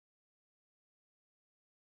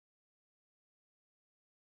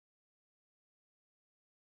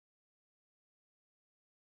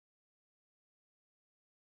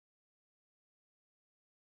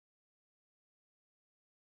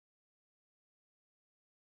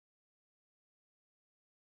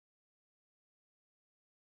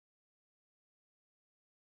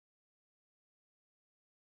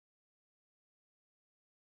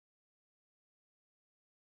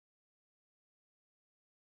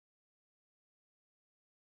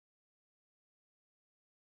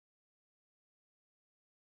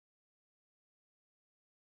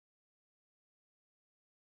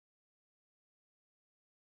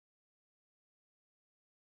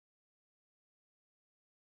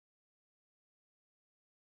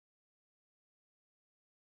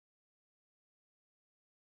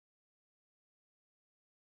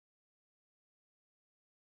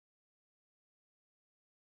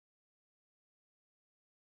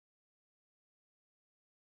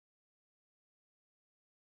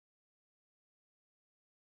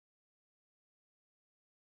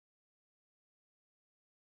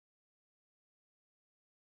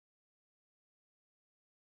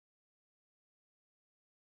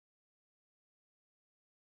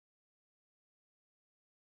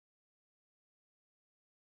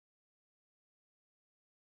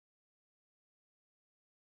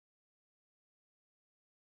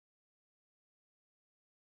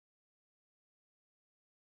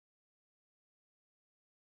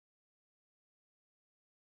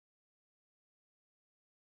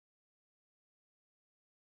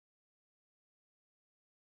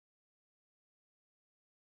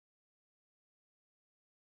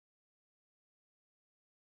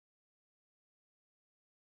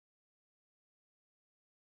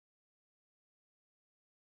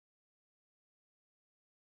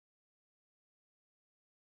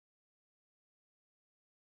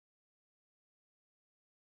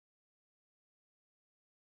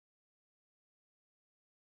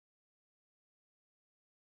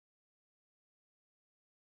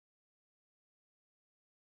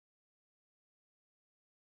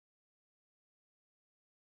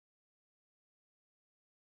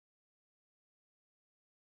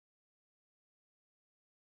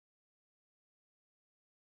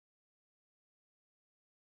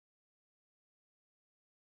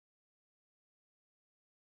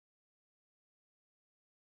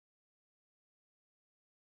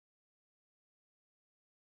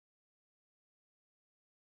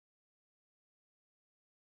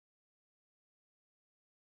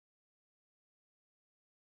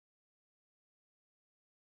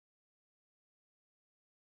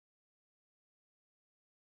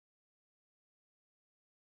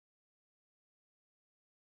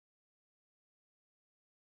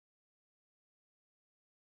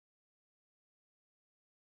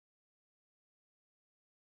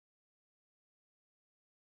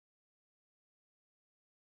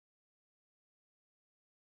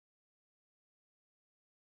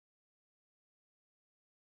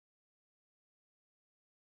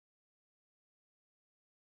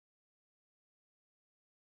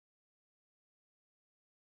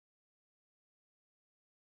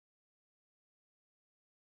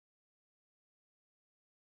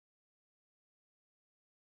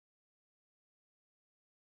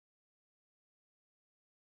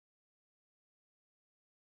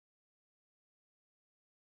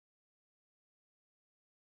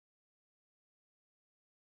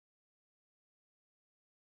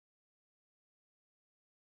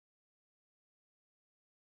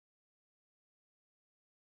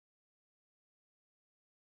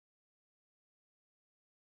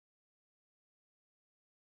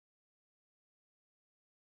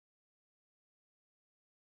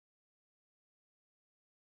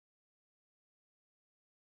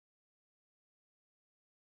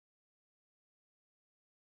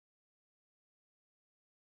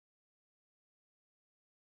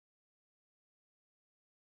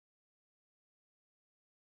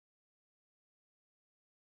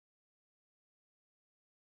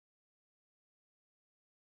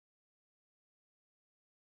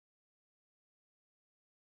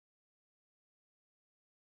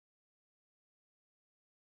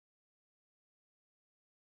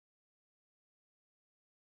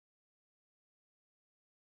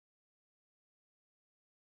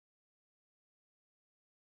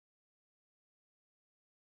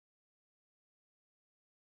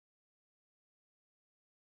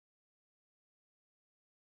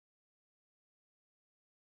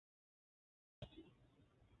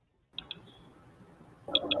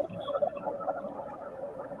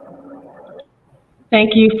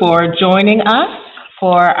Thank you for joining us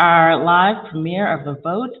for our live premiere of The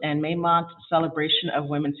Vote and Maymont's celebration of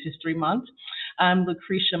Women's History Month. I'm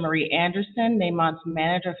Lucretia Marie Anderson, Maymont's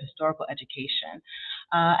Manager of Historical Education.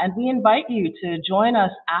 And we invite you to join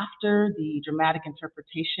us after the dramatic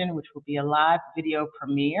interpretation, which will be a live video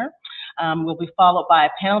premiere. Will be followed by a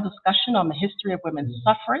panel discussion on the history of women's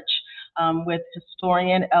suffrage with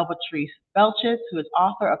historian Elvatrice Belsches, who is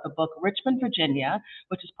author of the book Richmond, Virginia,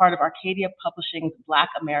 which is part of Arcadia Publishing's Black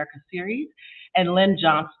America series, and Lynn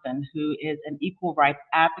Johnston, who is an equal rights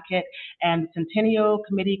advocate and Centennial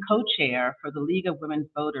Committee Co-Chair for the League of Women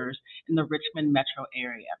Voters in the Richmond metro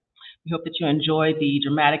area. We hope that you enjoy the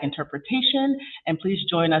dramatic interpretation, and please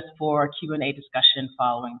join us for a Q&A discussion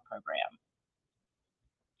following the program.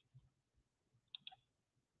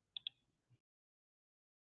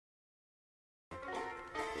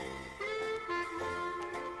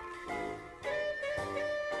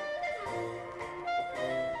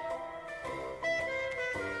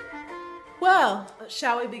 Well,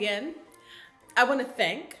 shall we begin? I want to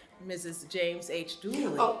thank Mrs. James H.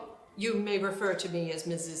 Dooley. Oh, you may refer to me as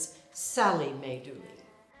Mrs. Sallie May Dooley.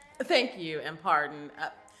 Thank you, and pardon,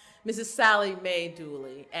 Mrs. Sallie May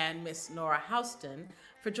Dooley and Miss Nora Houston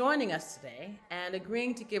for joining us today and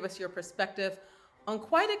agreeing to give us your perspective on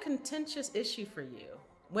quite a contentious issue for you,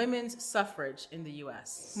 women's suffrage in the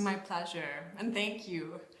U.S. My pleasure, and thank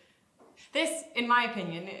you. This, in my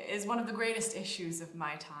opinion, is one of the greatest issues of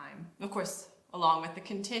my time. Of course, along with the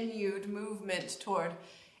continued movement toward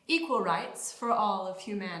equal rights for all of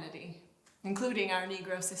humanity, including our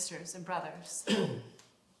Negro sisters and brothers.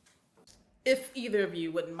 If either of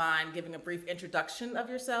you wouldn't mind giving a brief introduction of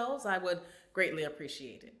yourselves, I would greatly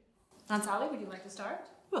appreciate it. Aunt Sallie, would you like to start?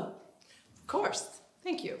 Well, of course.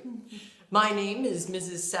 Thank you. My name is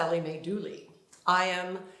Mrs. Sallie May Dooley. I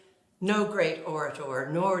am no great orator,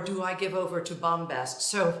 nor do I give over to bombast,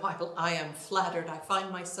 so while I am flattered, I find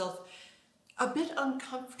myself a bit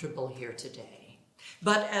uncomfortable here today.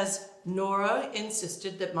 But as Nora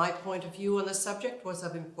insisted that my point of view on the subject was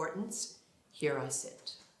of importance, here I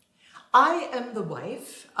sit. I am the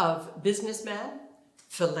wife of businessman,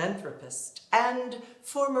 philanthropist, and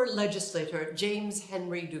former legislator James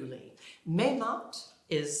Henry Dooley. Maymont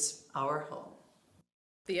is our home.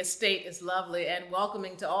 The estate is lovely and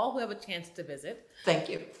welcoming to all who have a chance to visit. Thank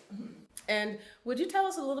you. And would you tell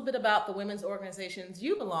us a little bit about the women's organizations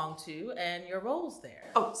you belong to and your roles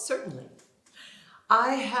there? Oh, certainly.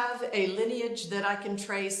 I have a lineage that I can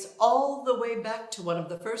trace all the way back to one of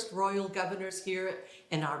the first royal governors here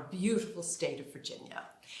in our beautiful state of Virginia.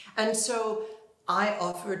 And so I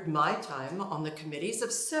offered my time on the committees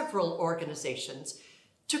of several organizations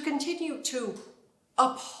to continue to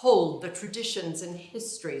uphold the traditions and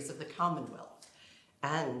histories of the Commonwealth,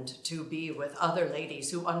 and to be with other ladies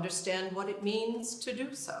who understand what it means to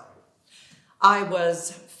do so. I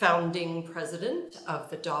was founding president of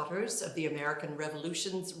the Daughters of the American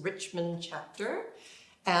Revolution's Richmond chapter,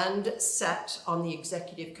 and sat on the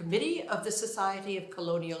executive committee of the Society of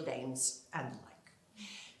Colonial Dames and the like.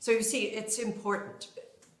 So you see, it's important,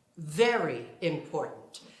 very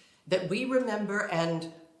important, that we remember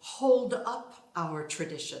and hold up our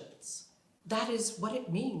traditions. That is what it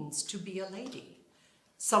means to be a lady.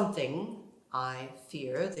 Something I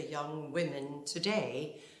fear the young women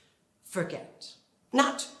today forget.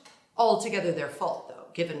 Not altogether their fault, though,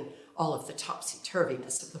 given all of the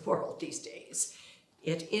topsy-turviness of the world these days.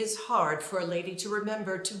 It is hard for a lady to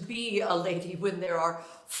remember to be a lady when there are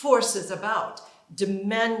forces about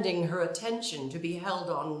demanding her attention to be held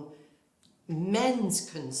on men's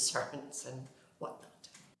concerns and whatnot.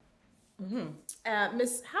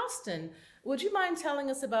 Ms. Houston, would you mind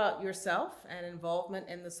telling us about yourself and involvement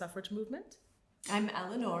in the suffrage movement? I'm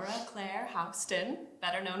Eleanora Claire Houston,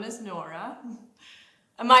 better known as Nora.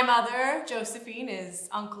 My mother, Josephine, is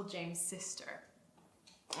Uncle James' sister.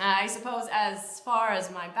 I suppose as far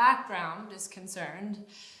as my background is concerned,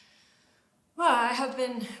 well, I have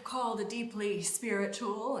been called a deeply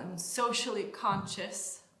spiritual and socially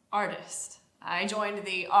conscious artist. I joined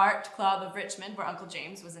the Art Club of Richmond, where Uncle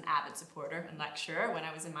James was an avid supporter and lecturer when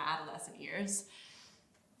I was in my adolescent years.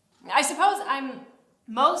 I suppose I'm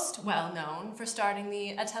most well known for starting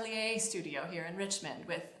the Atelier studio here in Richmond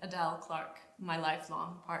with Adele Clark, my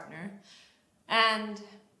lifelong partner, and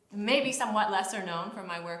maybe somewhat lesser known for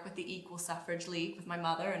my work with the Equal Suffrage League with my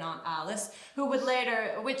mother and Aunt Alice,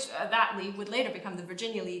 that league would later become the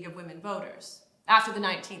Virginia League of Women Voters. After the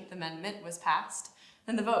 19th Amendment was passed,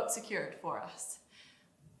 and the vote secured for us.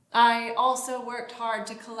 I also worked hard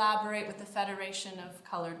to collaborate with the Federation of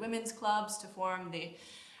Colored Women's Clubs to form the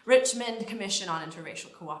Richmond Commission on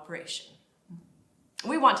Interracial Cooperation.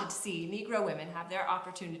 We wanted to see Negro women have their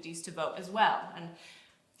opportunities to vote as well, and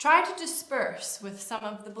try to disperse with some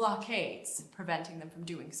of the blockades preventing them from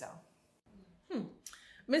doing so.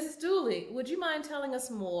 Mrs. Dooley, would you mind telling us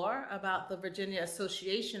more about the Virginia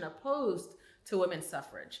Association opposed to women's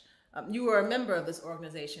suffrage? You were a member of this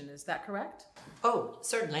organization, is that correct? Oh,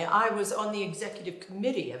 certainly. I was on the executive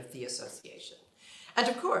committee of the association. And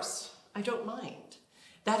of course, I don't mind.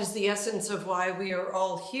 That is the essence of why we are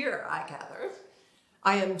all here, I gather.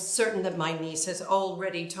 I am certain that my niece has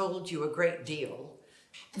already told you a great deal.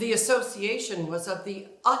 The association was of the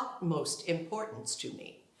utmost importance to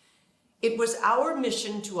me. It was our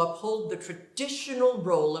mission to uphold the traditional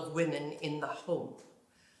role of women in the home.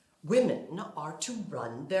 Women are to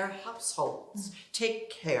run their households,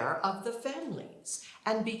 take care of the families,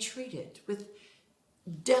 and be treated with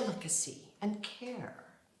delicacy and care.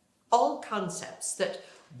 All concepts that,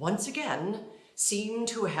 once again, seem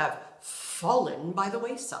to have fallen by the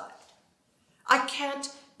wayside. I can't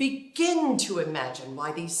begin to imagine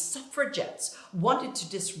why these suffragettes wanted to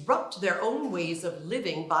disrupt their own ways of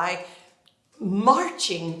living by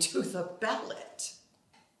marching to the ballot.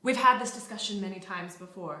 We've had this discussion many times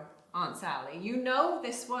before, Aunt Sally. You know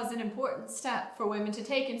this was an important step for women to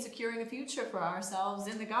take in securing a future for ourselves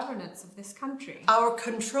in the governance of this country. Our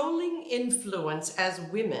controlling influence as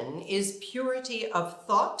women is purity of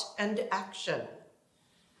thought and action.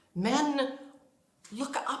 Men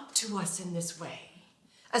look up to us in this way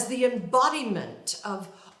as the embodiment of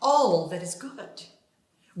all that is good.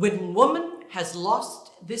 When woman has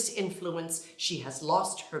lost this influence, she has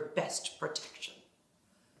lost her best protection.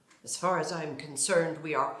 As far as I am concerned,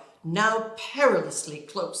 we are now perilously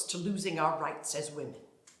close to losing our rights as women.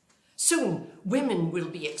 Soon, women will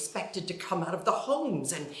be expected to come out of the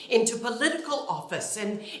homes and into political office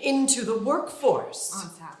and into the workforce.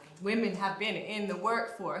 Aunt Sally, women have been in the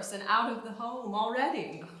workforce and out of the home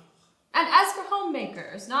already. And as for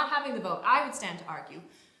homemakers not having the vote, I would stand to argue,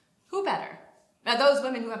 who better? Now, those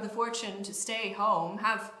women who have the fortune to stay home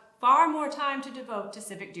have far more time to devote to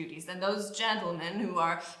civic duties than those gentlemen who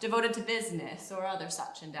are devoted to business or other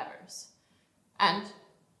such endeavors. And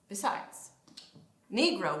besides,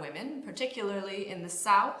 Negro women, particularly in the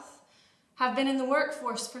South, have been in the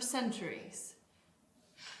workforce for centuries.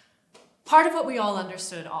 Part of what we all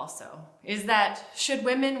understood also is that should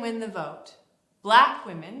women win the vote, Black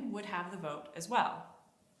women would have the vote as well.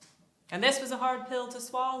 And this was a hard pill to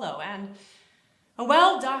swallow and a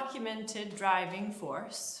well-documented driving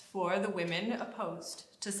force for the women opposed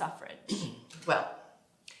to suffrage. Well,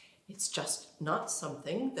 it's just not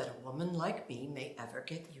something that a woman like me may ever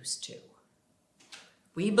get used to.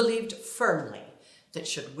 We believed firmly that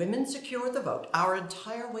should women secure the vote, our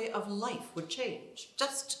entire way of life would change.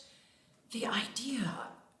 Just the idea.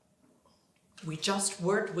 We just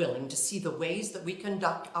weren't willing to see the ways that we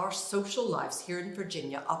conduct our social lives here in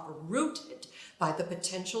Virginia uprooted by the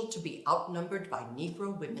potential to be outnumbered by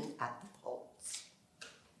Negro women at the polls.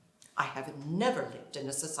 I have never lived in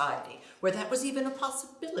a society where that was even a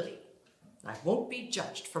possibility. I won't be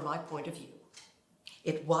judged for my point of view.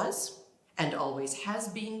 It was and always has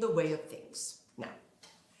been the way of things. Now,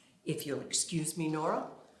 if you'll excuse me, Nora,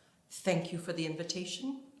 thank you for the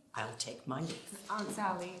invitation. I'll take my leave. Aunt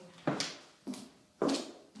Sally.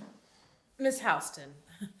 Ms. Houston,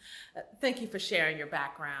 thank you for sharing your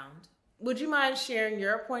background. Would you mind sharing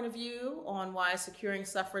your point of view on why securing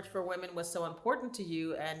suffrage for women was so important to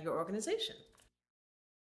you and your organization?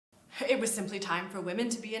 It was simply time for women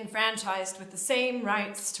to be enfranchised with the same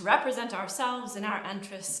rights to represent ourselves and our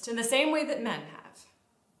interests in the same way that men have.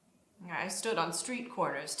 I stood on street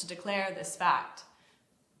corners to declare this fact.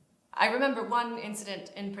 I remember one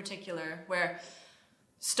incident in particular where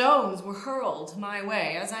stones were hurled my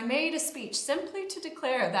way as I made a speech simply to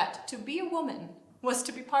declare that to be a woman was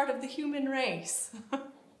to be part of the human race.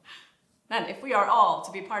 And if we are all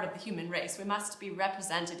to be part of the human race, we must be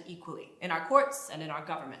represented equally in our courts and in our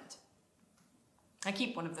government. I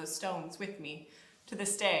keep one of those stones with me to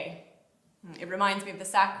this day. It reminds me of the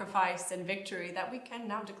sacrifice and victory that we can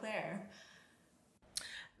now declare.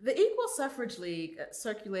 The Equal Suffrage League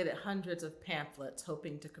circulated hundreds of pamphlets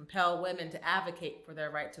hoping to compel women to advocate for their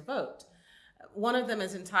right to vote. One of them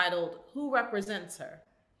is entitled, "Who Represents Her?"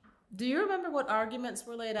 Do you remember what arguments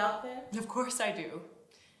were laid out there? Of course I do.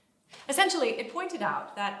 Essentially, it pointed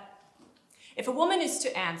out that if a woman is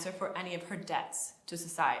to answer for any of her debts to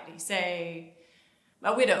society, say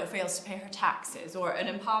a widow fails to pay her taxes, or an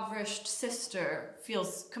impoverished sister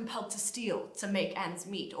feels compelled to steal to make ends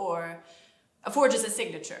meet, or forges a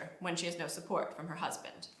signature when she has no support from her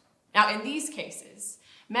husband. Now, in these cases,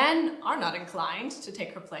 men are not inclined to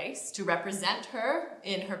take her place, to represent her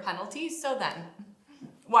in her penalties, so then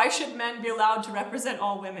Why should men be allowed to represent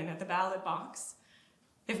all women at the ballot box?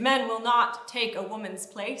 If men will not take a woman's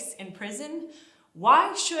place in prison,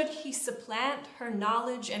 why should he supplant her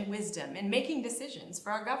knowledge and wisdom in making decisions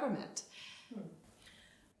for our government?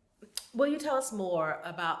 Will you tell us more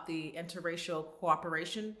about the Interracial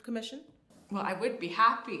Cooperation Commission? Well, I would be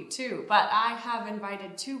happy to, but I have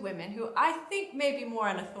invited two women who I think may be more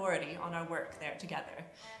an authority on our work there together.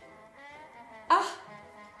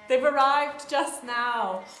 They've arrived just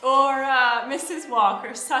now. Ora, Mrs.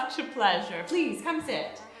 Walker, such a pleasure. Please, come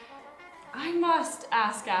sit. I must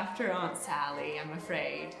ask after Aunt Sally, I'm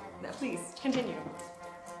afraid. No, please, continue.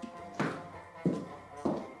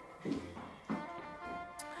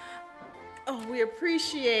 Oh, we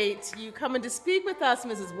appreciate you coming to speak with us,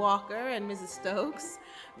 Mrs. Walker and Mrs. Stokes.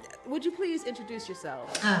 Would you please introduce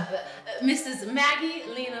yourselves? Mrs. Maggie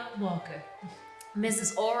Lena Walker.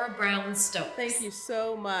 Mrs. Ora Brown Stokes. Thank you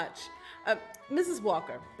so much. Mrs.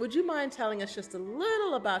 Walker, would you mind telling us just a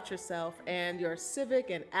little about yourself and your civic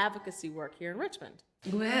and advocacy work here in Richmond?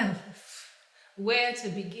 Well, where to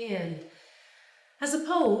begin? I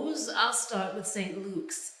suppose I'll start with St.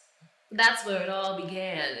 Luke's. That's where it all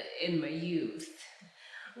began in my youth.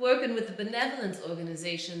 Working with the benevolence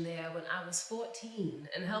organization there when I was 14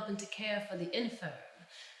 and helping to care for the infirm.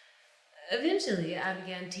 Eventually, I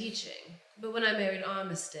began teaching, but when I married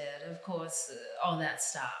Armistead, of course, all that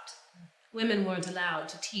stopped. Women weren't allowed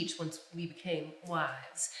to teach once we became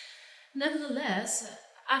wives. Nevertheless,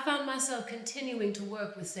 I found myself continuing to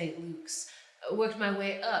work with St. Luke's, worked my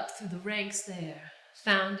way up through the ranks there,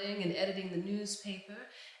 founding and editing the newspaper,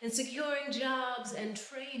 and securing jobs and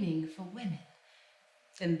training for women.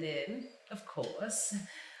 And then, of course,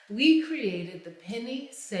 we created the Penny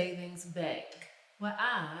Savings Bank, where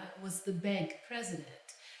I was the bank president.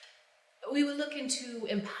 We were looking to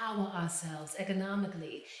empower ourselves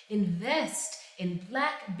economically, invest in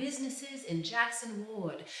Black businesses in Jackson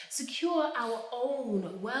Ward, secure our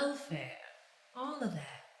own welfare, all of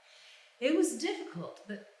that. It was difficult,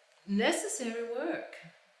 but necessary work.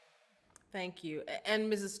 Thank you.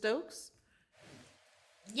 And Mrs. Stokes?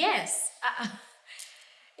 Yes,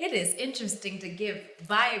 it is interesting to give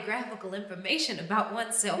biographical information about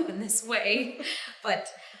oneself in this way, but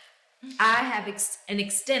I have an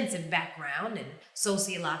extensive background in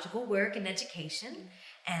sociological work and education,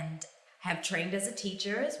 and have trained as a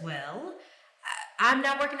teacher as well. I'm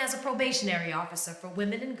now working as a probationary officer for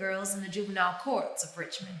women and girls in the juvenile courts of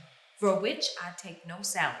Richmond, for which I take no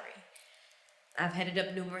salary. I've headed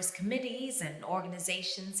up numerous committees and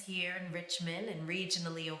organizations here in Richmond and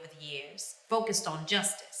regionally over the years, focused on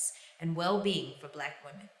justice and well-being for Black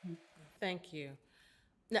women. Thank you.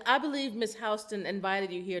 Now, I believe Ms. Houston invited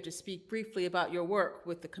you here to speak briefly about your work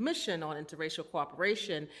with the Commission on Interracial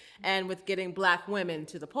Cooperation and with getting Black women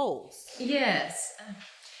to the polls. Yes.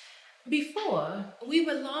 Before, we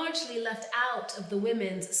were largely left out of the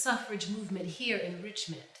women's suffrage movement here in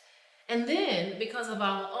Richmond. And then, because of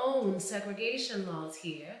our own segregation laws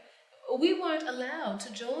here, we weren't allowed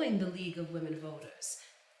to join the League of Women Voters.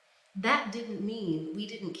 That didn't mean we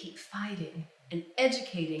didn't keep fighting and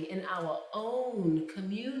educating in our own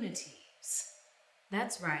communities.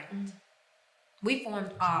 That's right. We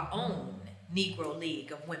formed our own Negro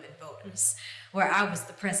League of Women Voters, where I was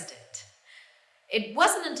the president. It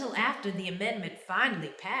wasn't until after the amendment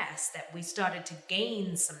finally passed that we started to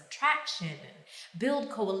gain some traction and build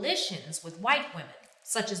coalitions with white women,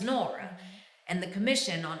 such as Nora, and the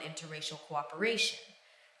Commission on Interracial Cooperation,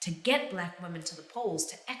 to get Black women to the polls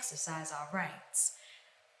to exercise our rights.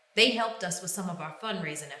 They helped us with some of our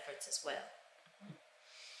fundraising efforts as well.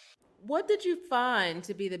 What did you find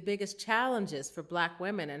to be the biggest challenges for Black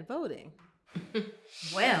women in voting?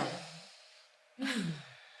 Well,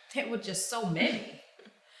 there were just so many.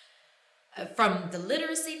 From the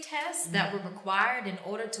literacy tests that were required in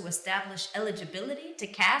order to establish eligibility to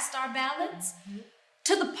cast our ballots,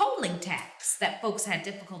 to the polling tax that folks had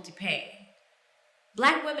difficulty paying.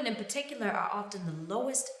 Black women in particular are often the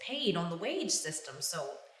lowest paid on the wage system,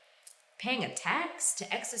 so paying a tax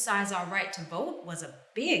to exercise our right to vote was a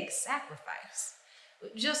big sacrifice.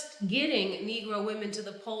 Just getting Negro women to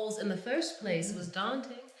the polls in the first place was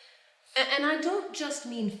daunting. And I don't just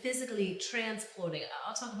mean physically transporting.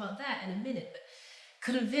 I'll talk about that in a minute. But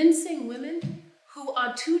convincing women who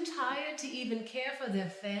are too tired to even care for their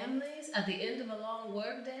families at the end of a long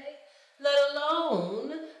workday, let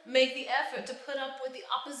alone make the effort to put up with the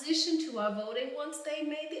opposition to our voting once they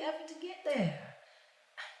made the effort to get there.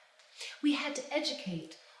 We had to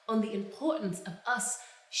educate on the importance of us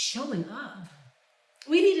showing up.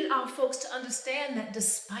 We needed our folks to understand that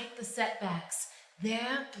despite the setbacks,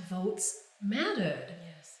 their votes mattered.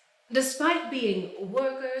 Yes. Despite being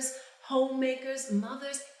workers, homemakers,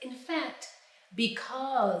 mothers, in fact,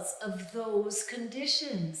 because of those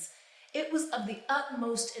conditions, it was of the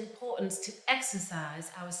utmost importance to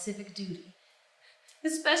exercise our civic duty,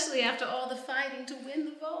 especially after all the fighting to win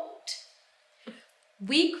the vote.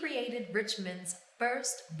 We created Richmond's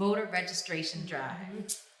first voter registration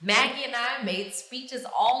drive. Maggie and I made speeches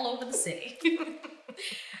all over the city.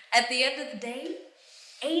 At the end of the day,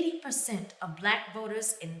 80% of Black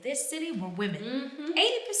voters in this city were women.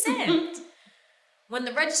 80%. When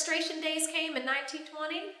the registration days came in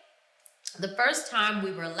 1920, the first time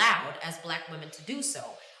we were allowed as Black women to do so,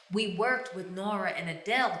 we worked with Nora and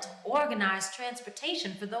Adele to organize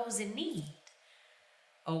transportation for those in need.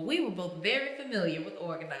 Oh, we were both very familiar with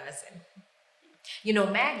organizing. You know,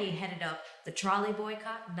 Maggie headed up the trolley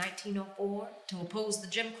boycott in 1904 to oppose the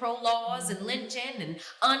Jim Crow laws and lynching and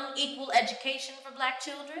unequal education for Black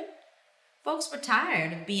children. Folks were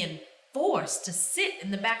tired of being forced to sit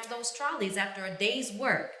in the back of those trolleys after a day's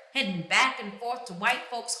work, heading back and forth to white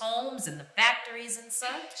folks' homes and the factories and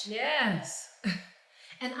such. Yes.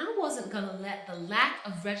 And I wasn't going to let the lack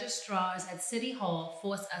of registrars at City Hall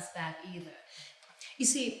force us back either. You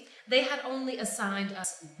see, they had only assigned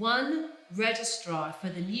us one registrar for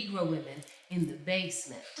the Negro women in the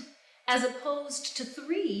basement, as opposed to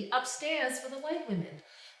 3 upstairs for the white women.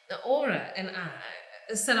 Ora and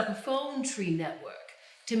I set up a phone tree network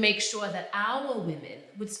to make sure that our women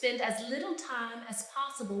would spend as little time as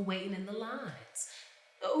possible waiting in the lines.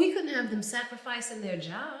 We couldn't have them sacrificing their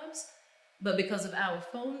jobs, but because of our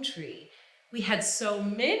phone tree, we had so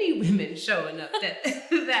many women showing up that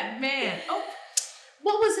that man,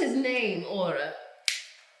 what was his name, Ora?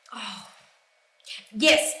 Oh,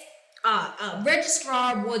 yes,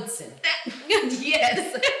 Registrar Woodson.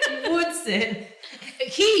 Yes, Woodson.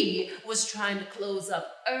 He was trying to close up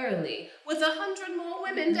early with 100 more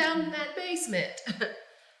women down in that basement.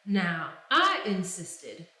 Now, I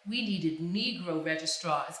insisted we needed Negro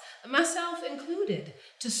registrars, myself included,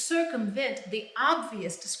 to circumvent the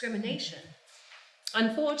obvious discrimination.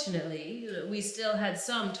 Unfortunately, we still had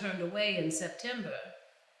some turned away in September,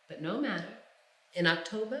 but no matter. In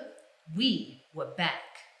October, we were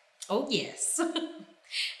back. Oh, yes.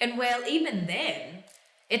 And well, even then,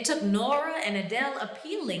 it took Nora and Adele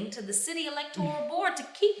appealing to the city electoral board to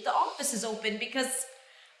keep the offices open because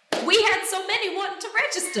we had so many wanting to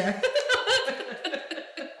register.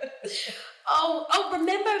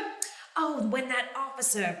 Remember when that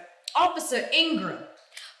Officer Ingram,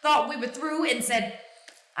 thought we were through and said,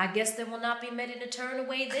 I guess there will not be many to turn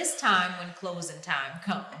away this time when closing time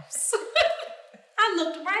comes. I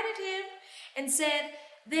looked right at him and said,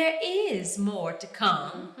 there is more to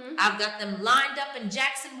come. I've got them lined up in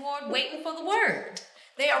Jackson Ward waiting for the word.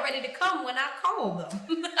 They are ready to come when I call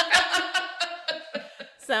them.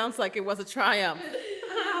 Sounds like it was a triumph.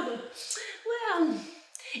 Well,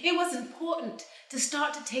 it was important to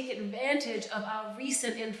start to take advantage of our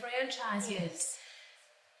recent enfranchisement. Yes.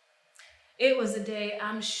 It was a day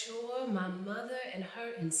I'm sure my mother and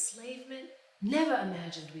her enslavement never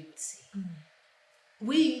imagined we would see.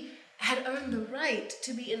 We had earned the right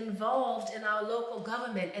to be involved in our local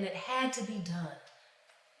government, and it had to be done.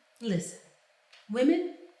 Listen,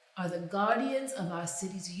 women are the guardians of our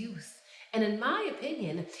city's youth. And in my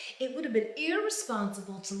opinion, it would have been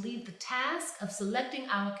irresponsible to leave the task of selecting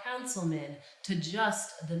our councilmen to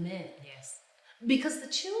just the men. Yes. Because the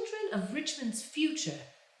children of Richmond's future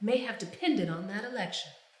may have depended on that election.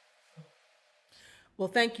 Well,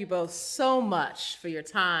 thank you both so much for your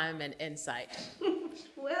time and insight.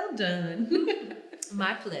 Well done.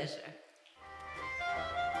 My pleasure.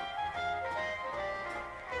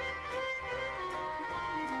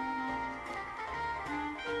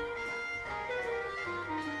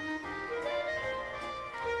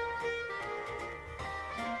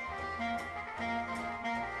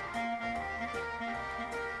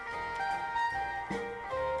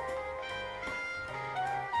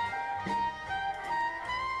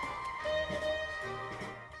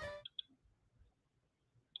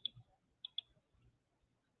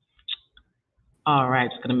 All right,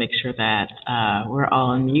 just going to make sure that we're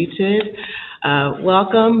all unmuted.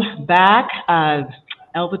 Welcome back,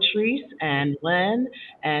 Elvatrice and Lynn,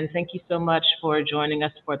 and thank you so much for joining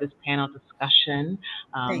us for this panel discussion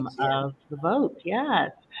of the vote.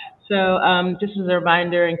 Yes. So just as a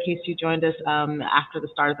reminder, in case you joined us after the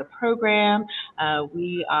start of the program,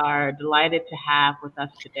 we are delighted to have with us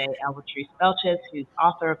today Elvatrice Belsches, who's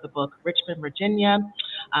author of the book Richmond, Virginia,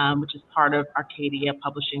 which is part of Arcadia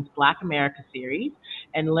Publishing's Black America series,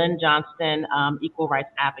 and Lynn Johnston, equal rights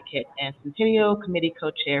advocate and Centennial Committee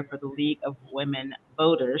Co-Chair for the League of Women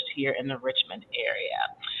Voters here in the Richmond area.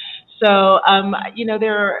 So, you know,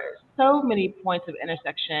 there are so many points of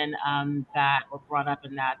intersection that were brought up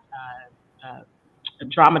in that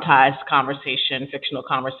dramatized conversation, fictional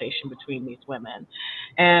conversation between these women.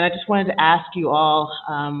 And I just wanted to ask you all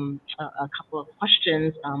a couple of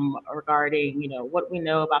questions regarding, you know, what we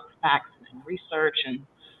know about the facts and research, and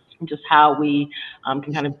just how we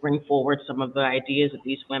can kind of bring forward some of the ideas that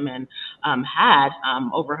these women had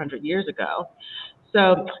over 100 years ago.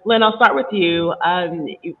 So, Lynn, I'll start with you.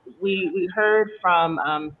 We heard from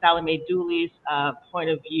Sallie May Dooley's point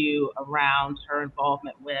of view around her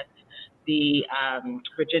involvement with the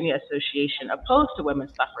Virginia Association opposed to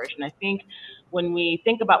women's suffrage. And I think when we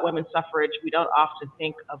think about women's suffrage, we don't often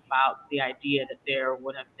think about the idea that there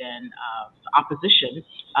would have been opposition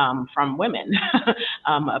from women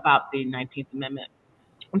about the 19th Amendment.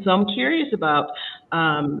 And so I'm curious about,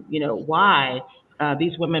 you know, why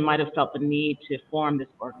these women might have felt the need to form this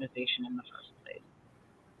organization in the first place.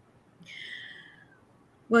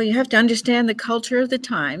 Well, you have to understand the culture of the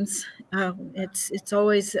times. It's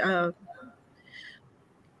always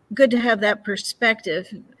good to have that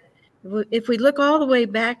perspective. If we look all the way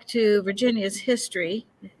back to Virginia's history,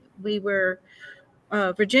 Virginia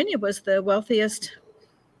was the wealthiest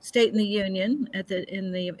state in the Union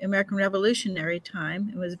in the American Revolutionary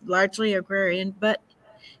time. It was largely agrarian, but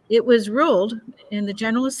it was ruled in the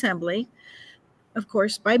General Assembly, of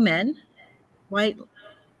course, by men, white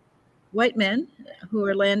men who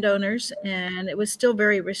were landowners, and it was still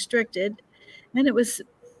very restricted. And it was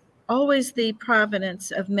always the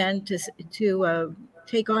providence of men to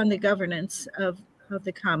take on the governance of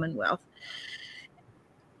the Commonwealth.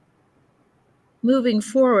 Moving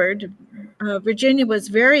forward, Virginia was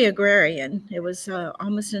very agrarian. It was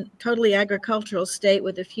almost a totally agricultural state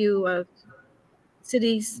with a few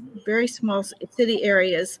cities, very small city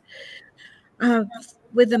areas.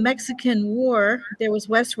 With the Mexican War, there was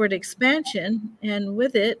westward expansion, and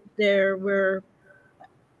with it, there were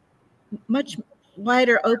much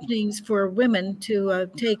wider openings for women to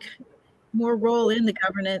take more role in the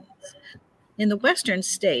governance in the western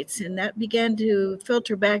states, and that began to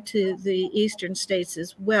filter back to the eastern states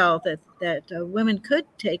as well, that women could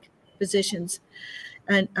take positions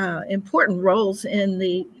and important roles in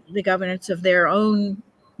the governance of their own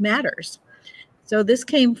matters. So this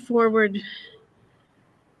came forward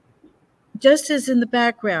just as in the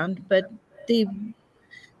background, but the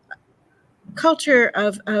culture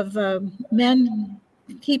of men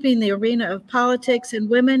keeping the arena of politics and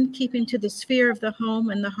women keeping to the sphere of the home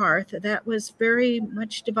and the hearth, that was very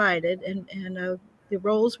much divided, and the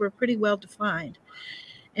roles were pretty well defined.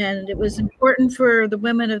 And it was important for the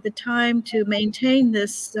women of the time to maintain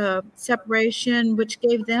this separation, which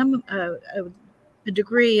gave them a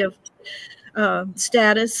degree of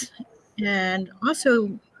status, and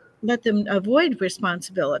also let them avoid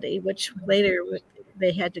responsibility, which later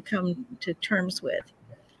they had to come to terms with.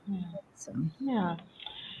 So.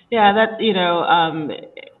 Yeah, that's, you know,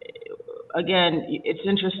 again, it's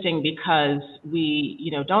interesting because we,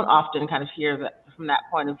 you know, don't often kind of hear that from that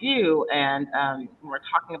point of view. And when we're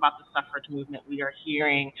talking about the suffrage movement, we are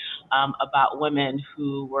hearing about women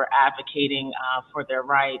who were advocating for their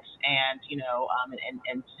rights, and, you know,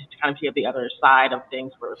 and to kind of hear the other side of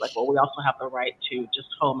things where it's like, well, we also have the right to just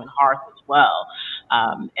home and hearth as well.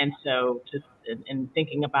 And so in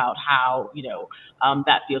thinking about how, you know,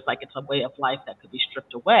 that feels like it's a way of life that could be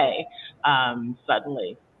stripped away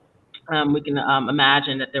suddenly. We can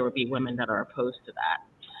imagine that there would be women that are opposed to that.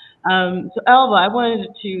 So Elva, I wanted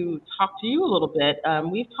to talk to you a little bit.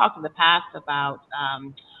 We've talked in the past about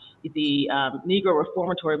the Negro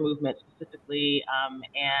reformatory movement specifically,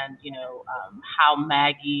 and, you know, how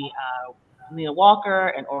Maggie Lena Walker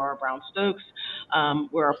and Ora Brown Stokes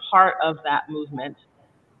were a part of that movement.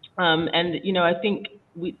 And, you know, I think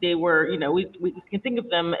they were, you know, we can think of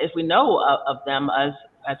them, if we know of them,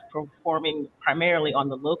 as performing primarily on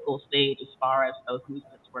the local stage as far as those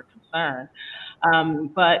movements were concerned.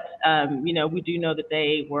 But you know, we do know that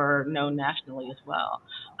they were known nationally as well.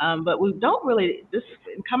 But we don't really,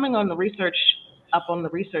 coming on the research, up on the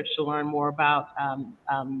research to learn more about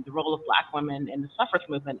the role of Black women in the suffrage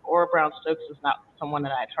movement. Ora Brown Stokes is not someone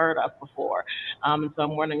that I'd heard of before. And so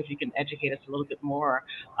I'm wondering if you can educate us a little bit more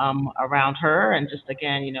around her, and just,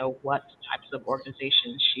 again, you know, what types of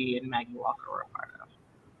organizations she and Maggie Walker were a part of.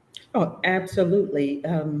 Oh, absolutely.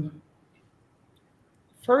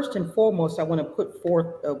 First and foremost, I want to put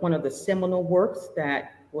forth one of the seminal works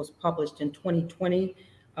that was published in 2020.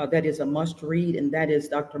 That is a must read, and that is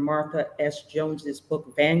Dr. Martha S. Jones's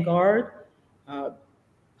book, Vanguard.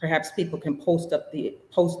 Perhaps people can post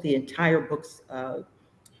the entire book's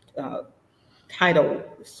title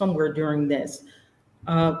somewhere during this.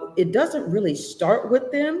 It doesn't really start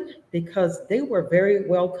with them because they were very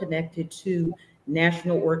well connected to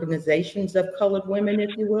national organizations of colored women,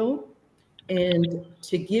 if you will. And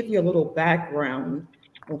to give you a little background,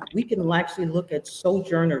 we can actually look at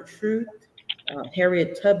Sojourner Truth,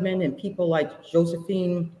 Harriet Tubman, and people like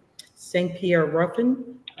Josephine St. Pierre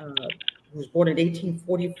Ruffin, who was born in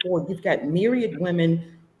 1844. You've got myriad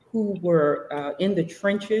women who were in the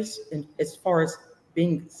trenches and as far as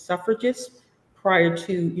being suffragists prior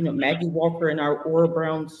to, you know, Maggie Walker and our Ora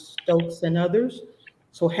Brown Stokes and others.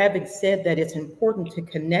 So having said that, it's important to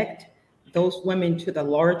connect those women to the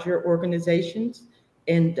larger organizations.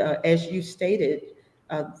 And as you stated,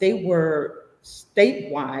 they were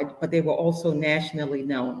statewide, but they were also nationally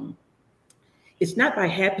known. It's not by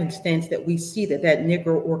happenstance that we see that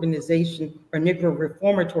Negro organization or Negro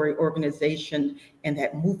reformatory organization and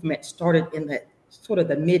that movement started in the sort of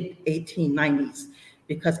the mid 1890s,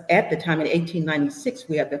 because at the time in 1896,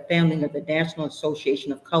 we had the founding of the National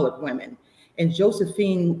Association of Colored Women. And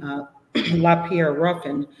Josephine LaPierre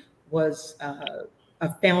Ruffin was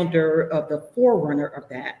a founder of the forerunner of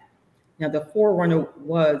that. Now, the forerunner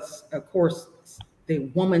was, of course,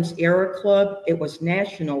 the Woman's Era Club. It was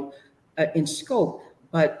national in scope,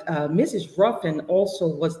 but Mrs. Ruffin also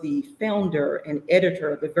was the founder and editor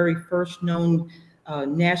of the very first known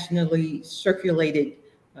nationally circulated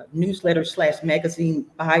newsletter / magazine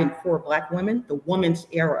by and for Black women, the Woman's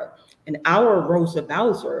Era. And our Rosa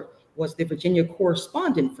Bowser was the Virginia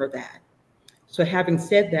correspondent for that. So having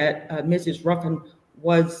said that, Mrs. Ruffin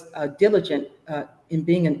was diligent in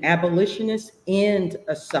being an abolitionist and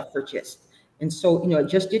a suffragist. And so, you know, it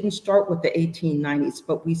just didn't start with the 1890s,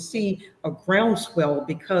 but we see a groundswell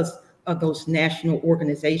because of those national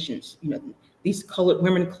organizations, you know, these colored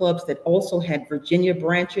women clubs that also had Virginia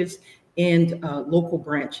branches and local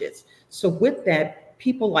branches. So with that,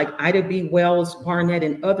 people like Ida B. Wells, Barnett,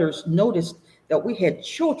 and others noticed that we had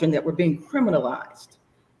children that were being criminalized.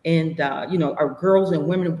 And, you know, our girls and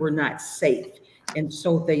women were not safe. And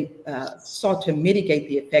so they sought to mitigate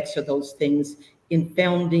the effects of those things in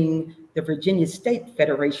founding the Virginia State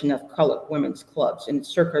Federation of Colored Women's Clubs in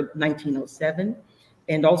circa 1907,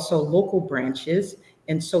 and also local branches.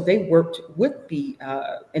 And so they worked with the,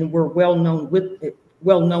 and were well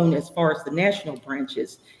known as far as the national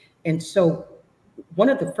branches. And so one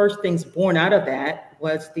of the first things born out of that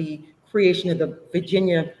was the creation of the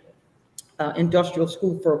Virginia Industrial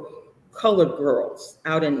School for Colored Girls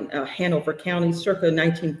out in Hanover County, circa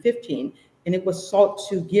 1915. And it was sought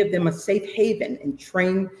to give them a safe haven and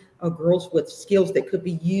train girls with skills that could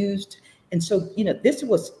be used. And so, you know, this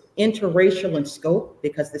was interracial in scope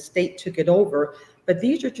because the state took it over, but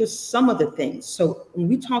these are just some of the things. So when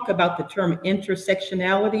we talk about the term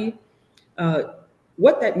intersectionality,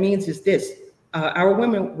 what that means is this: our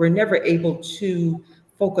women were never able to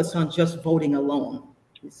focus on just voting alone.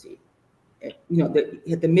 You see, you know, they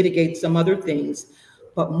had to mitigate some other things,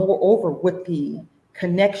 but moreover, with the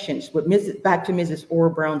connections with back to Mrs.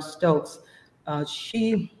 Ora Brown Stokes,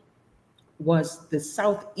 she was the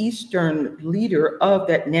southeastern leader of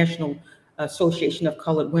that National Association of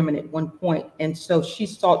Colored Women at one point, and so she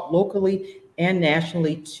sought locally and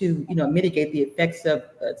nationally to, you know, mitigate the effects of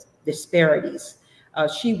disparities.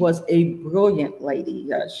 She was a brilliant lady.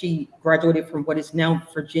 She graduated from what is now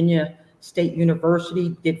Virginia State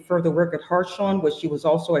University, did further work at Hartshorne, where she was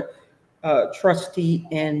also a trustee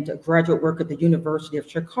and graduate work at the University of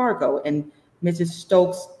Chicago. And Mrs.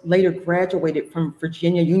 Stokes later graduated from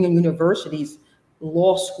Virginia Union University's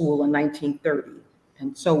law school in 1930.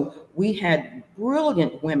 And so we had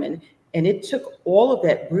brilliant women, and it took all of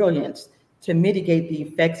that brilliance to mitigate the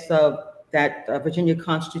effects of that Virginia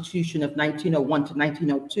Constitution of 1901 to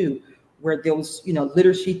 1902, where there was, you know,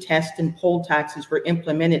 literacy tests and poll taxes were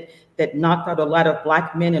implemented that knocked out a lot of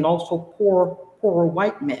Black men and also poorer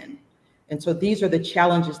white men. And so these are the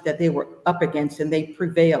challenges that they were up against, and they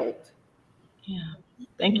prevailed. Yeah.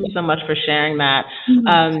 Thank you so much for sharing that.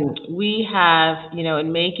 We have, you know,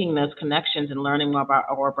 in making those connections and learning more about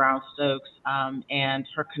Ora Brown Stokes and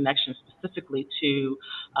her connection specifically to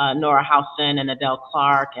Nora Houston and Adele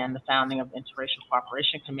Clark and the founding of the Interracial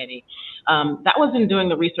Cooperation Committee, that was in doing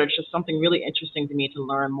the research, just something really interesting to me to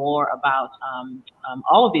learn more about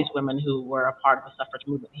all of these women who were a part of the suffrage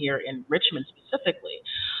movement here in Richmond specifically.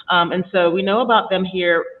 And so we know about them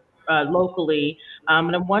here locally,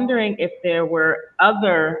 and I'm wondering if there were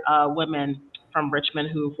other women from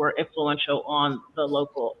Richmond who were influential on the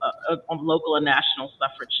local and national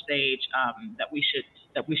suffrage stage that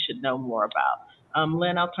we should know more about.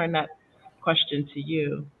 Lynn, I'll turn that question to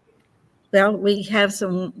you. Well, we have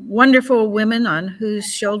some wonderful women on whose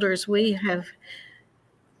shoulders we have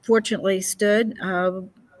fortunately stood. Of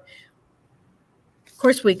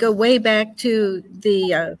course, we go way back to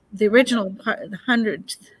the original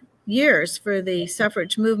 100 years for the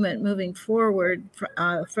suffrage movement moving forward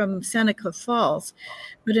from Seneca Falls.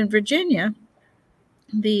 But in Virginia,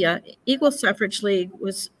 the Equal Suffrage League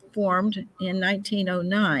was formed in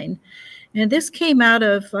 1909. And this came out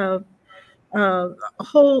of a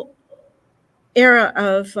whole era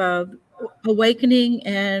of awakening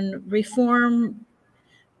and reform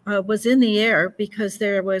was in the air because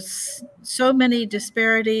there was so many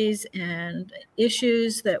disparities and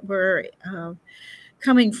issues that were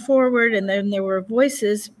coming forward, and then there were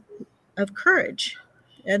voices of courage.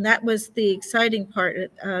 And that was the exciting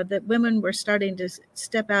part, that women were starting to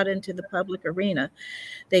step out into the public arena.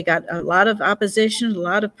 They got a lot of opposition, a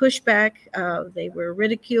lot of pushback. They were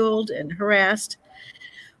ridiculed and harassed,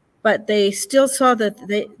 but they still saw that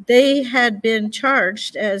they had been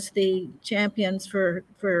charged as the champions for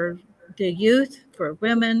the youth, for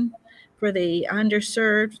women, for the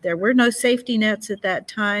underserved. There were no safety nets at that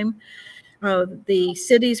time. The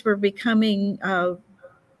cities were becoming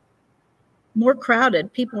more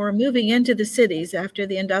crowded. People were moving into the cities after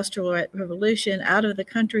the Industrial Revolution, out of the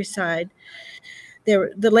countryside.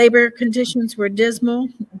 The labor conditions were dismal.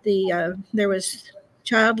 There was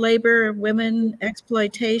child labor, women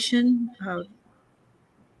exploitation,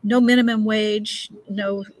 no minimum wage,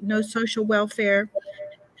 no social welfare.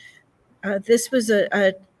 This was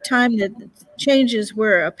a time that changes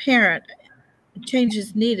were apparent.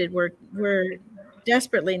 Changes needed were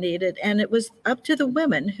desperately needed, and it was up to the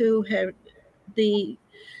women who had the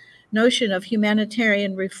notion of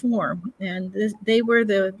humanitarian reform, and they were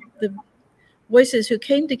the voices who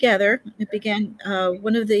came together. It began,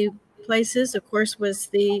 one of the places, of course, was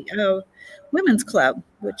the Women's Club,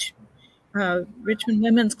 which Richmond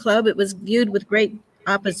Women's Club. It was viewed with great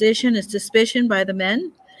opposition and suspicion by the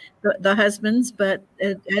men, the husbands, but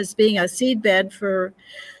as being a seedbed for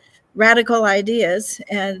radical ideas.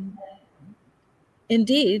 And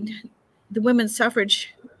indeed, the women's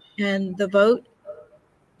suffrage and the vote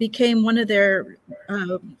became one of their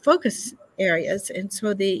focus areas. And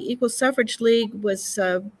so the Equal Suffrage League was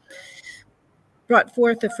brought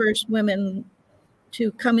forth the first women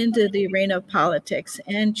to come into the arena of politics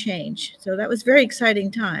and change. So that was a very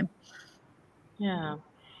exciting time. Yeah.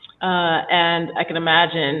 And I can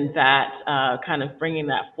imagine that kind of bringing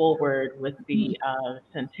that forward with the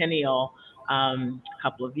Centennial a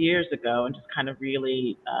couple of years ago, and just kind of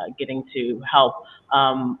really getting to help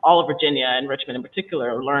all of Virginia and Richmond in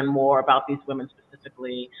particular learn more about these women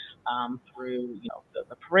specifically through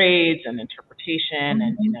the parades and interpretation,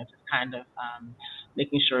 and just kind of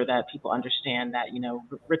making sure that people understand that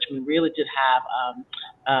Richmond really did have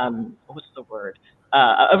what's the word?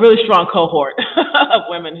 A really strong cohort of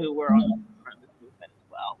women who were on front of this movement as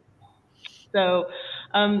well. So,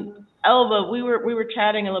 Elva, we were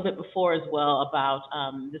chatting a little bit before as well about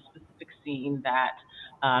this specific scene that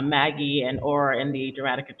Maggie and Ora in the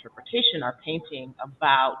dramatic interpretation are painting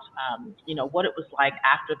about, what it was like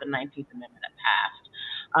after the 19th Amendment had passed.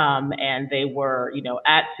 And they were,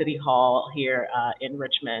 at City Hall here in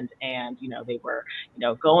Richmond, and, they were,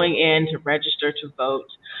 going in to register to vote.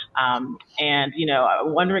 And,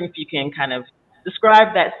 I'm wondering if you can kind of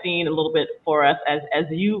describe that scene a little bit for us as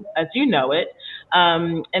you know it.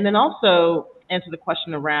 And then also answer the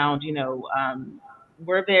question around, we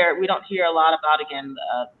don't hear a lot about, again,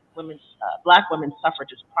 Black women's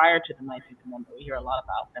suffragists prior to the 19th Amendment. We hear a lot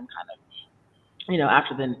about them kind of,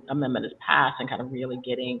 after the amendment is passed and kind of really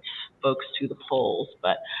getting folks to the polls.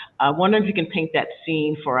 But I wonder if you can paint that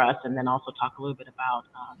scene for us, and then also talk a little bit about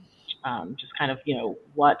just kind of,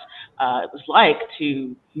 what it was like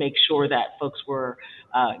to make sure that folks were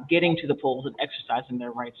getting to the polls and exercising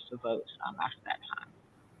their rights to vote after that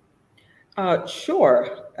time.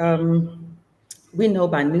 Sure. We know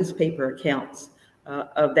by newspaper accounts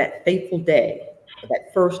of that fateful day,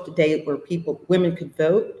 that first day where women could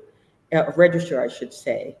vote, register, I should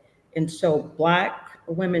say. And so Black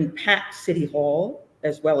women packed City Hall,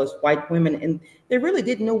 as well as white women, and they really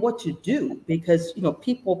didn't know what to do because,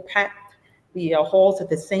 people packed the halls at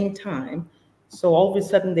the same time. So all of a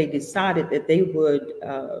sudden they decided that they would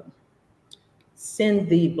send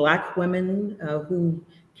the Black women who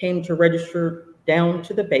came to register down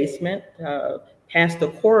to the basement, past the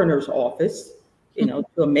coroner's office, to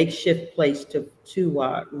a makeshift place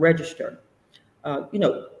to register.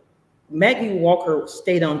 Maggie Walker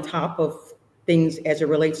stayed on top of things as it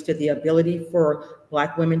relates to the ability for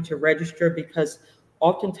Black women to register, because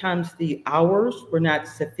oftentimes the hours were not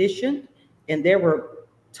sufficient, and there were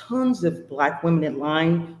tons of Black women in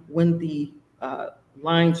line when the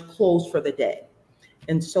lines closed for the day.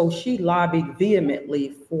 And so she lobbied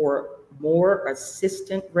vehemently for more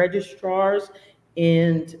assistant registrars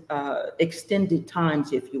and extended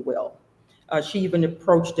times, if you will. She even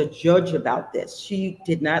approached a judge about this. She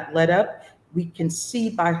did not let up. We can see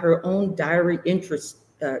by her own diary entries,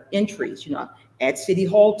 you know, at City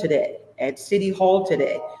Hall today, at City Hall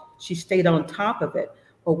today. She stayed on top of it.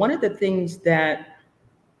 But one of the things that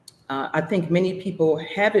I think many people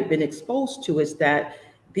haven't been exposed to is that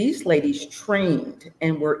these ladies trained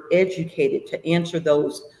and were educated to answer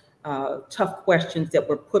those tough questions that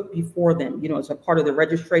were put before them, you know, as a part of the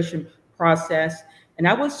registration process. And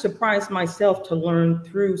I was surprised myself to learn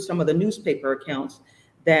through some of the newspaper accounts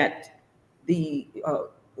that the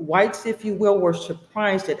whites, if you will, were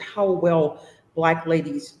surprised at how well Black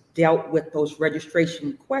ladies dealt with those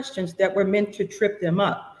registration questions that were meant to trip them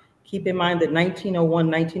up. Keep in mind the 1901,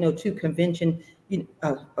 1902 convention,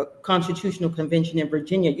 constitutional convention in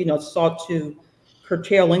Virginia, you know, sought to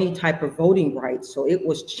curtail any type of voting rights. So it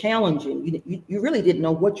was challenging. You really didn't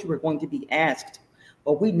know what you were going to be asked.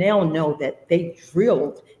 But we now know that they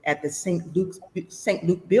drilled at the St.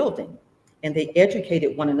 Luke building, and they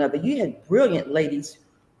educated one another. You had brilliant ladies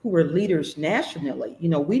who were leaders nationally. You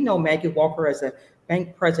know, we know Maggie Walker as a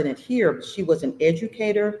bank president here, but she was an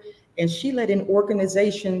educator, and she led an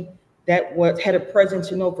organization that had a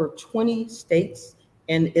presence in over 20 states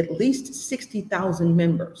and at least 60,000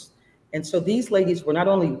 members. And so these ladies were not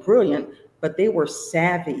only brilliant, but they were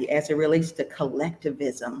savvy as it relates to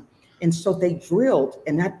collectivism. And so they drilled,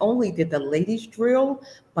 and not only did the ladies drill,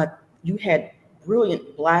 but you had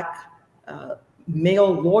brilliant Black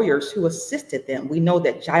male lawyers who assisted them. We know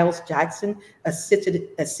that Giles Jackson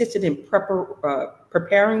assisted in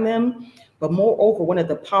preparing them. But moreover, one of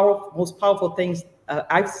the most powerful things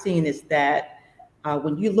I've seen is that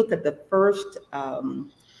when you look at the first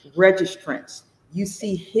registrants, you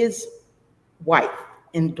see his wife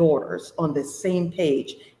and daughters on the same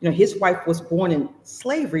page. You know, his wife was born in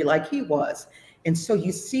slavery like he was. And so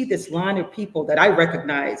you see this line of people that I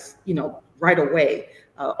recognize, you know, right away.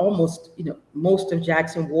 Almost, you know, most of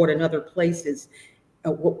Jackson Ward and other places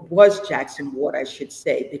was Jackson Ward, I should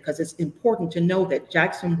say, because it's important to know that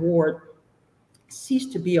Jackson Ward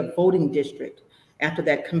ceased to be a voting district after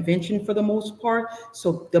that convention for the most part.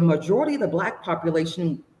 So the majority of the Black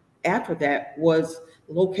population after that was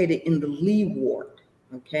located in the Lee Ward,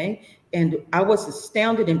 okay? And I was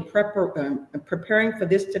astounded in preparing for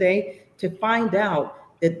this today to find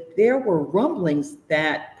out that there were rumblings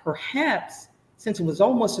that perhaps, since it was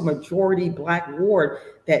almost a majority Black ward,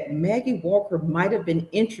 that Maggie Walker might have been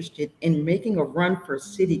interested in making a run for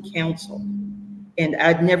city council. And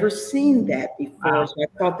I'd never seen that before, wow. So I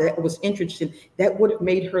thought that was interesting. That would have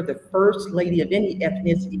made her the first lady of any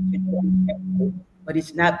ethnicity to join council, but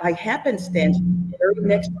it's not by happenstance. The very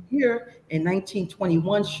next year, in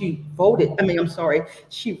 1921, she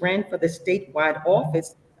ran for the statewide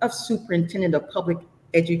office of superintendent of public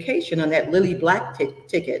education on that Lily Black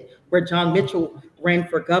ticket, where John Mitchell ran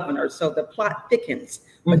for governor. So the plot thickens.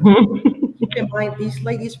 But keep in mind, these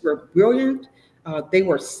ladies were brilliant. They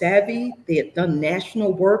were savvy. They had done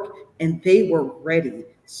national work, and they were ready.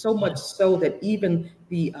 So much so that even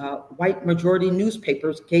the white majority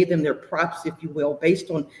newspapers gave them their props, if you will, based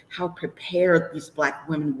on how prepared these Black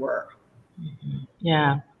women were.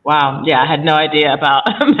 Yeah. Wow. Yeah, I had no idea about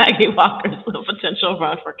Maggie Walker's potential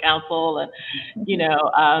run for council. And, you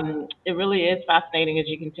know, it really is fascinating as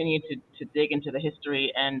you continue to dig into the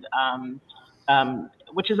history, and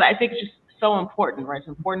which is, I think, just so important, right? It's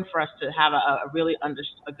important for us to have a really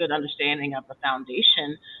good understanding of the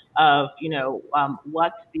foundation of, you know,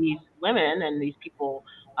 what these women and these people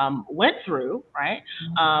went through, right?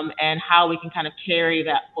 And how we can kind of carry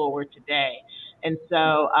that forward today. And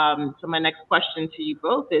so, so my next question to you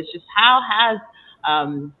both is just how has,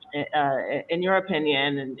 in your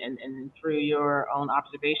opinion and through your own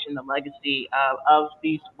observation, the legacy of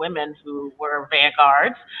these women who were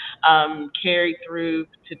vanguards carried through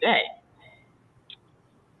today?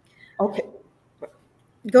 Okay.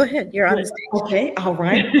 Go ahead, you're on stage. Okay, all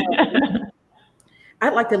right.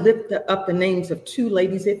 I'd like to lift up the names of two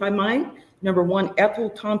ladies, if I might. Number one, Ethel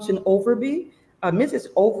Thompson Overby. Mrs.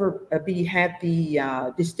 Overby had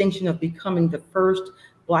the distinction of becoming the first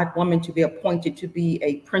Black woman to be appointed to be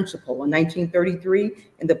a principal in 1933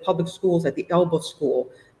 in the public schools at the Elba School.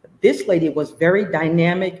 This lady was very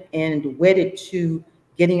dynamic and wedded to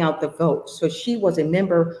getting out the vote. So she was a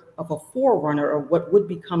member of a forerunner of what would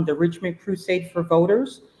become the Richmond Crusade for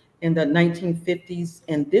Voters in the 1950s.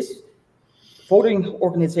 And this voting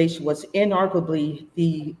organization was inarguably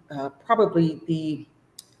probably the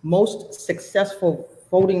most successful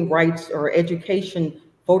voting rights or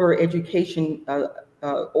voter education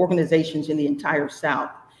organizations in the entire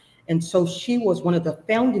South. And so she was one of the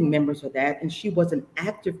founding members of that, and she was an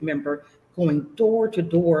active member going door to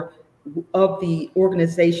door of the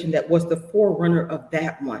organization that was the forerunner of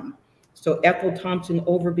that one. So Ethel Thompson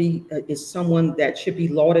Overby is someone that should be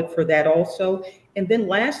lauded for that also. And then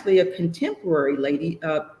lastly, a contemporary lady,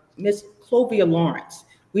 Miss Clovia Lawrence.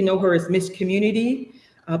 We know her as Miss Community,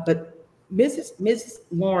 but Mrs.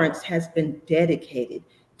 Lawrence has been dedicated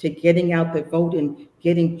to getting out the vote and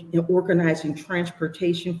organizing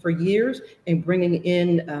transportation for years and bringing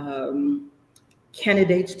in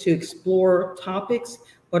candidates to explore topics,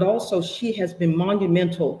 but also she has been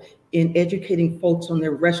monumental in educating folks on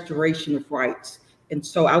their restoration of rights. And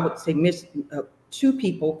so I would say two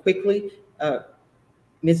people quickly,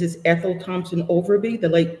 Mrs. Ethel Thompson Overby, the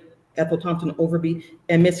late Ethel Thompson Overby,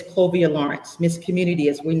 and Miss Clovia Lawrence, Miss Community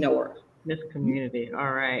as we know her. Miss Community,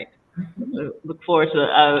 all right. Look forward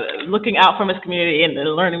to looking out for Miss Community and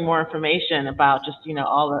learning more information about just,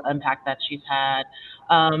 all the impact that she's had.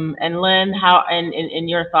 And Lynn, how, and in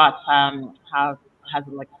your thoughts, how has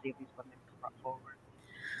the legacy of these women brought forward?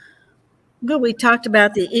 Well, we talked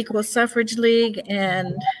about the Equal Suffrage League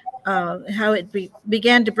and how it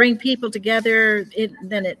began to bring people together.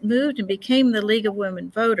 Then it moved and became the League of Women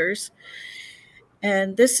Voters.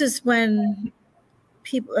 And this is when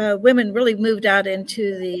women really moved out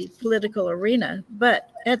into the political arena. But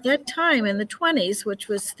at that time in the 20s, which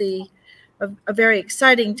was a very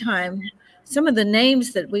exciting time, some of the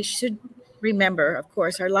names that we should remember, of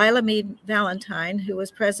course, are Lila Mead Valentine, who was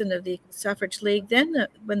president of the Equal Suffrage League. Then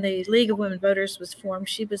when the League of Women Voters was formed,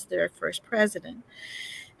 she was their first president.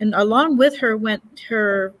 And along with her went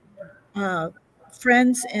her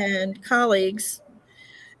friends and colleagues.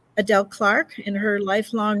 Adele Clark and her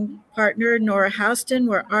lifelong partner, Nora Houston,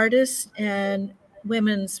 were artists and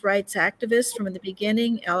women's rights activists from the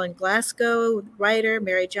beginning. Ellen Glasgow, writer,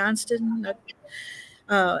 Mary Johnston,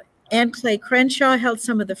 Anne Clay Crenshaw held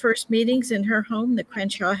some of the first meetings in her home. The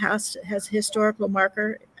Crenshaw House has a historical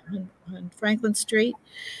marker on Franklin Street.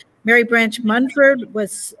 Mary Branch Munford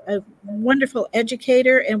was a wonderful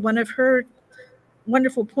educator, and one of her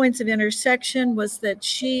wonderful points of intersection was that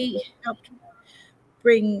she helped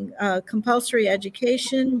bring compulsory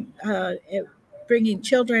education, bringing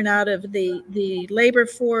children out of the labor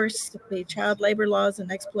force, the child labor laws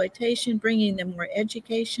and exploitation, bringing them more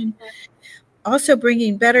education, also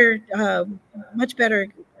bringing much better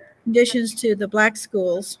conditions to the Black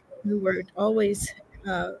schools who were always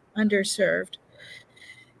underserved.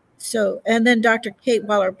 So, and then Dr. Kate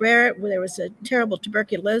Waller-Barrett, where there was a terrible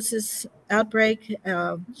tuberculosis outbreak,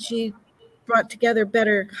 she brought together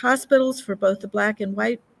better hospitals for both the Black and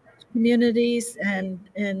white communities and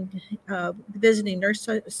the Visiting Nurse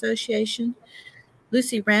Association.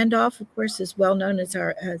 Lucy Randolph, of course, is well known as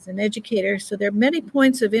an educator. So there are many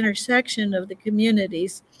points of intersection of the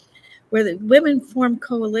communities where the women formed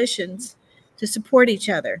coalitions to support each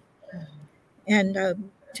other and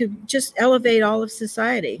to just elevate all of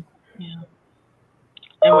society. Yeah.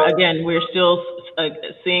 And again, we're still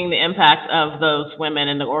seeing the impact of those women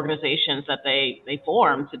and the organizations that they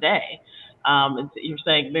form today. You're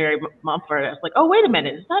saying Mary Mumford. It's like, oh, wait a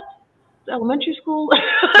minute, is that the elementary school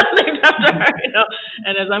named after her?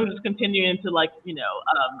 And as I'm just continuing to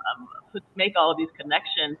make all of these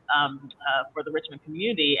connections for the Richmond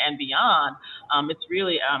community and beyond, it's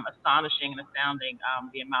really astonishing and astounding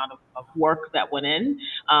the amount of work that went in,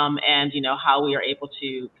 and how we are able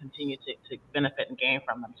to continue to benefit and gain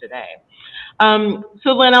from them today.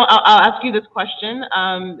 So Lynn, I'll ask you this question.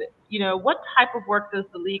 What type of work does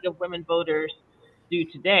the League of Women Voters do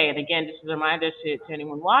today? And again, just as a reminder to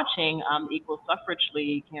anyone watching, Equal Suffrage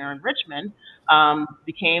League here in Richmond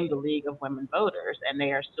became the League of Women Voters, and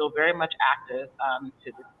they are still very much active to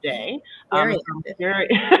this day. I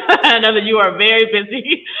know that you are very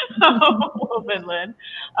busy woman, Lynn.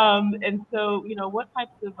 And so, what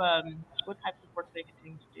types of work they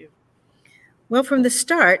continue to do? Well, from the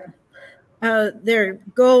start, their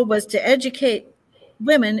goal was to educate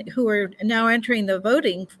women who are now entering the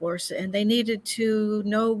voting force, and they needed to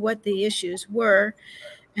know what the issues were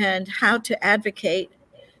and how to advocate.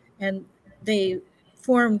 And they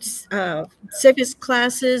formed civics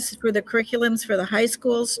classes for the curriculums for the high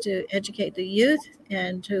schools to educate the youth,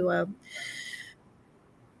 and to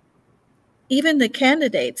even the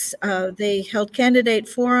candidates. They held candidate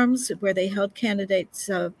forums where they held candidates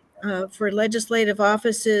for legislative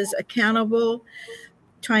offices accountable,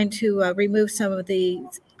 trying to remove some of the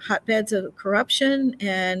hotbeds of corruption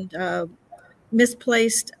and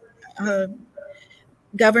misplaced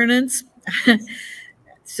governance.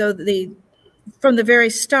 So from the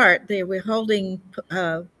very start, they were holding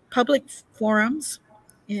public forums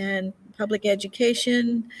and public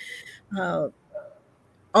education.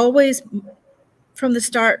 Always from the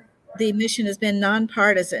start, the mission has been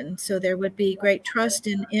nonpartisan, so there would be great trust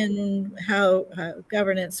in how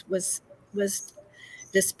governance was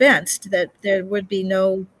dispensed, that there would be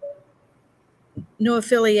no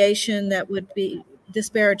affiliation that would be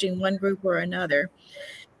disparaging one group or another.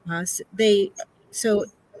 So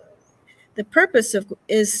the purpose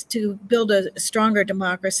is to build a stronger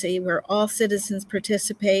democracy where all citizens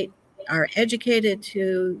participate, are educated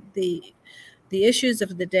to the issues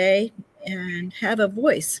of the day, and have a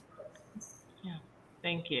voice. Yeah,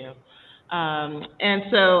 thank you. And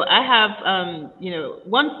so I have,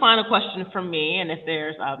 one final question from me, and if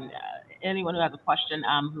there's anyone who has a question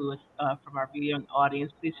who is from our viewing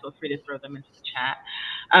audience, please feel free to throw them into the chat.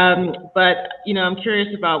 But, I'm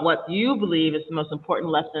curious about what you believe is the most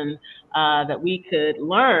important lesson that we could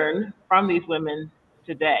learn from these women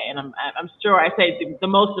today. And I'm sure I say the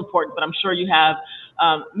most important, but I'm sure you have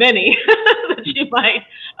many that you might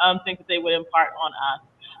think that they would impart on us.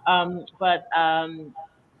 But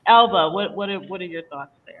Elva, what are your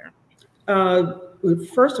thoughts there?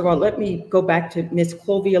 First of all, let me go back to Miss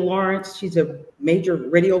Clovia Lawrence. She's a major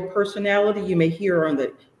radio personality. You may hear her on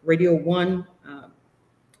the Radio 1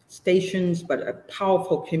 stations, but a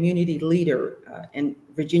powerful community leader and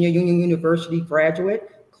Virginia Union University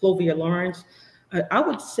graduate, Clovia Lawrence. I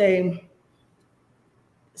would say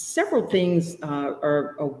several things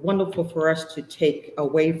are wonderful for us to take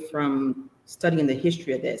away from studying the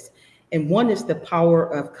history of this. And one is the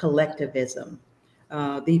power of collectivism,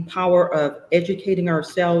 the power of educating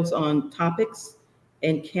ourselves on topics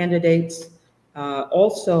and candidates,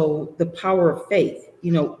 also the power of faith.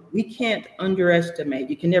 We can't underestimate,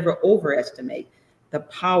 you can never overestimate the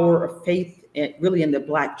power of faith really in the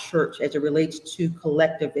Black church as it relates to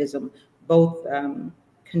collectivism, both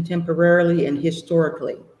contemporarily and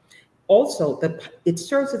historically. Also, it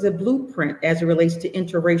serves as a blueprint as it relates to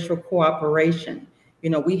interracial cooperation.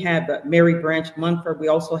 We have Mary Branch Munford. We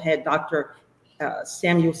also had Dr.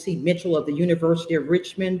 Samuel C. Mitchell of the University of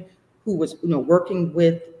Richmond, who was working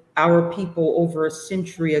with our people over a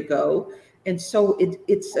century ago. And so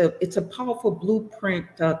it's a powerful blueprint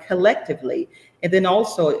collectively. And then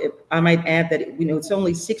also, I might add that it's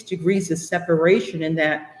only 6 degrees of separation in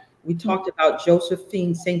that we talked about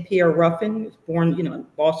Josephine St. Pierre Ruffin, born in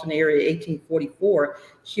Boston area 1844.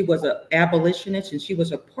 She was an abolitionist, and she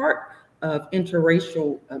was a part of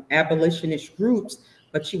interracial abolitionist groups,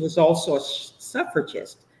 but she was also a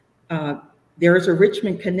suffragist. There is a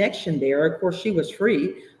Richmond connection there. Of course, she was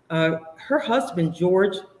free. Her husband,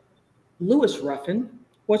 George Lewis Ruffin,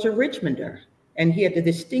 was a Richmonder, and he had the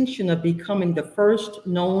distinction of becoming the first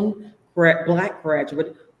known Black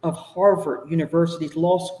graduate of Harvard University's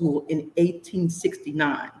law school in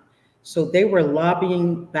 1869. So they were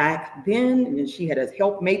lobbying back then, and she had a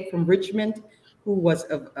helpmate from Richmond who was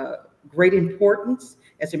of great importance.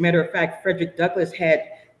 As a matter of fact, Frederick Douglass had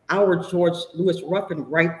our George Lewis Ruffin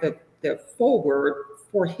write the foreword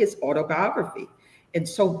for his autobiography. And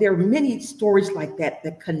so there are many stories like that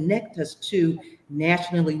that connect us to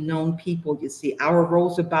nationally known people. You see, our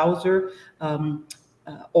Rosa Bowser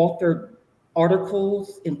authored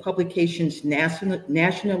articles in publications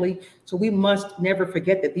nationally. So we must never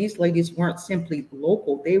forget that these ladies weren't simply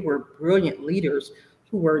local. They were brilliant leaders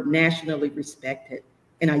who were nationally respected.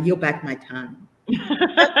 And I yield back my time.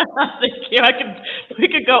 Thank you. We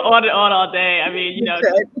could go on and on all day. I mean,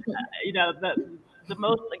 the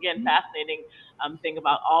most, again, fascinating thing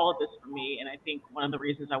about all of this for me, and I think one of the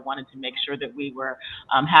reasons I wanted to make sure that we were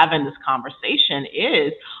having this conversation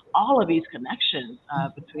is all of these connections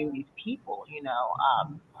between these people,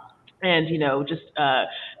 and, just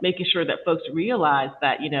making sure that folks realize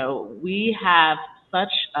that, we have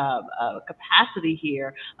such a capacity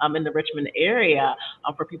here in the Richmond area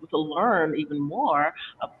for people to learn even more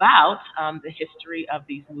about the history of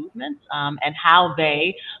these movements and how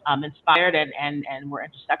they inspired and were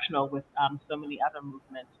intersectional with so many other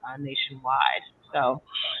movements nationwide. So,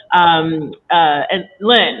 and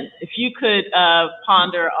Lynn, if you could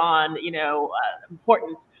ponder on,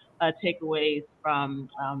 important takeaways from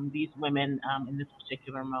these women in this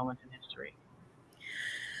particular moment in history.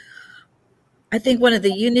 I think one of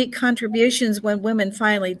the unique contributions when women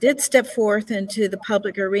finally did step forth into the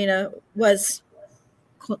public arena was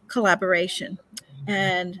collaboration,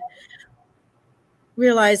 and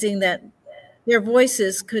realizing that their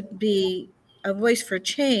voices could be a voice for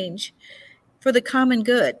change for the common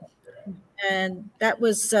good. And that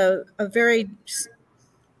was a very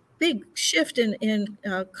big shift in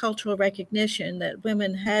cultural recognition, that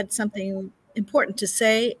women had something important to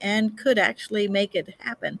say and could actually make it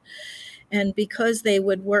happen. And because they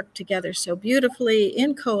would work together so beautifully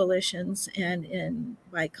in coalitions and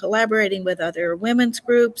by collaborating with other women's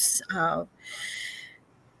groups,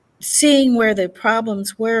 seeing where the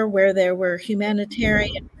problems were, where there were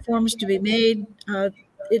humanitarian reforms to be made,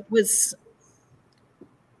 it was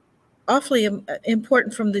awfully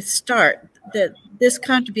important from the start that this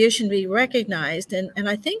contribution be recognized. And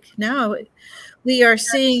I think now we are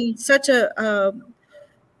seeing such a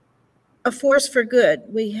force for good.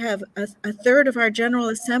 We have a third of our General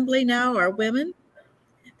Assembly now are women.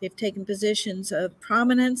 They've taken positions of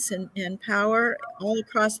prominence and power all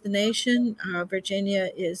across the nation. Virginia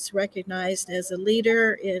is recognized as a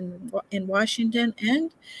leader in Washington,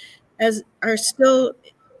 and as are still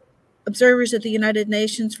observers at the United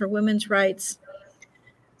Nations for women's rights.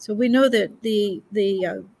 So we know that the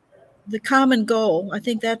common goal, I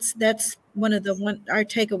think that's one of our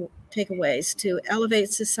takeaways, to elevate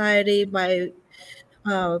society by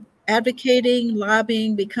advocating,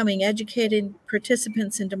 lobbying, becoming educated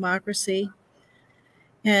participants in democracy.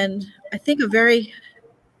 And I think a very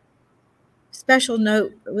special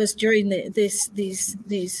note was during the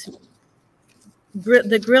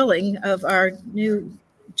grilling of our new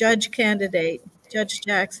judge candidate, Judge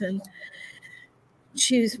Jackson.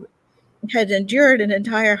 She had endured an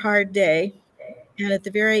entire hard day, and at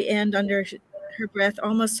the very end, under her breath,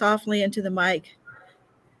 almost softly into the mic,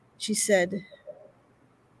 she said,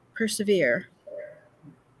 "Persevere."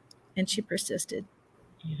 And she persisted.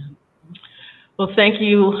 Yeah. Well, thank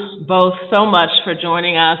you both so much for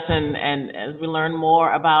joining us, and as we learn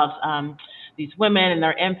more about these women and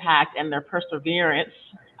their impact and their perseverance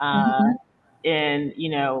in,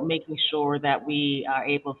 making sure that we are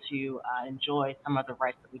able to enjoy some of the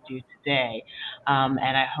rights that we do today. And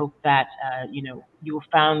I hope that, you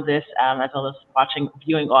found this, as well as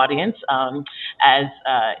viewing audience, as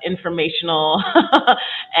informational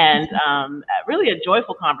and really a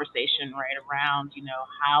joyful conversation right around,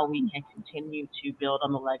 how we can continue to build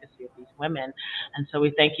on the legacy of these women. And so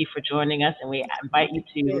we thank you for joining us, and we invite you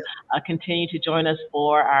to continue to join us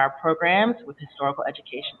for our programs with historical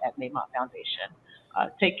education at Maymont Foundation.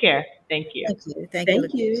 Take care. Thank you. Thank you. Thank you.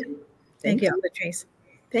 Thank you. Thank you, Elvatrice.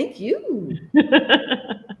 Thank you.